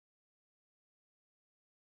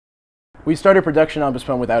We started production on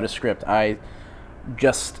Postponed without a script. I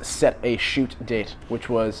just set a shoot date, which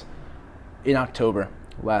was in October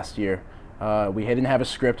last year. We didn't have a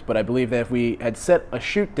script, but I believe that if we had set a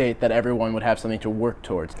shoot date, that everyone would have something to work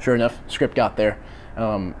towards. Sure enough, script got there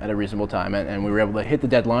at a reasonable time, and we were able to hit the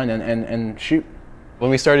deadline and shoot.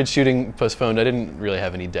 When we started shooting Postponed, I didn't really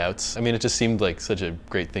have any doubts. I mean, it just seemed like such a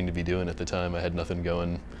great thing to be doing at the time. I had nothing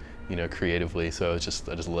going, creatively, so I just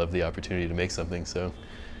loved the opportunity to make something, so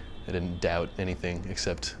I didn't doubt anything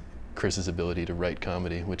except Chris's ability to write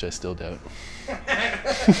comedy, which I still doubt.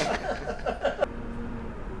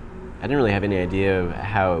 I didn't really have any idea of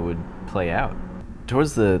how it would play out.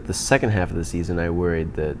 Towards the second half of the season, I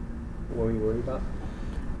worried that... What were you worried about?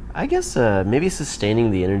 I guess maybe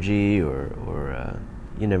sustaining the energy, or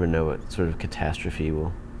you never know what sort of catastrophe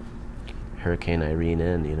will Hurricane Irene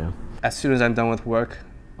in, As soon as I'm done with work,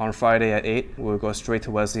 on Friday at 8, we'll go straight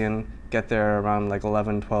to Wesleyan, get there around like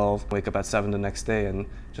 11, 12, wake up at 7 the next day and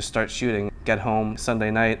just start shooting. Get home Sunday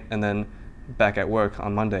night and then back at work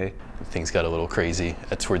on Monday. Things got a little crazy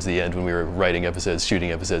towards the end when we were writing episodes,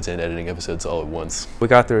 shooting episodes, and editing episodes all at once. We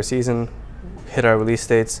got through a season, hit our release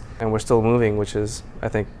dates, and we're still moving, which is, I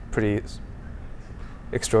think, pretty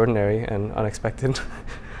extraordinary and unexpected.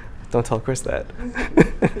 Don't tell Chris that.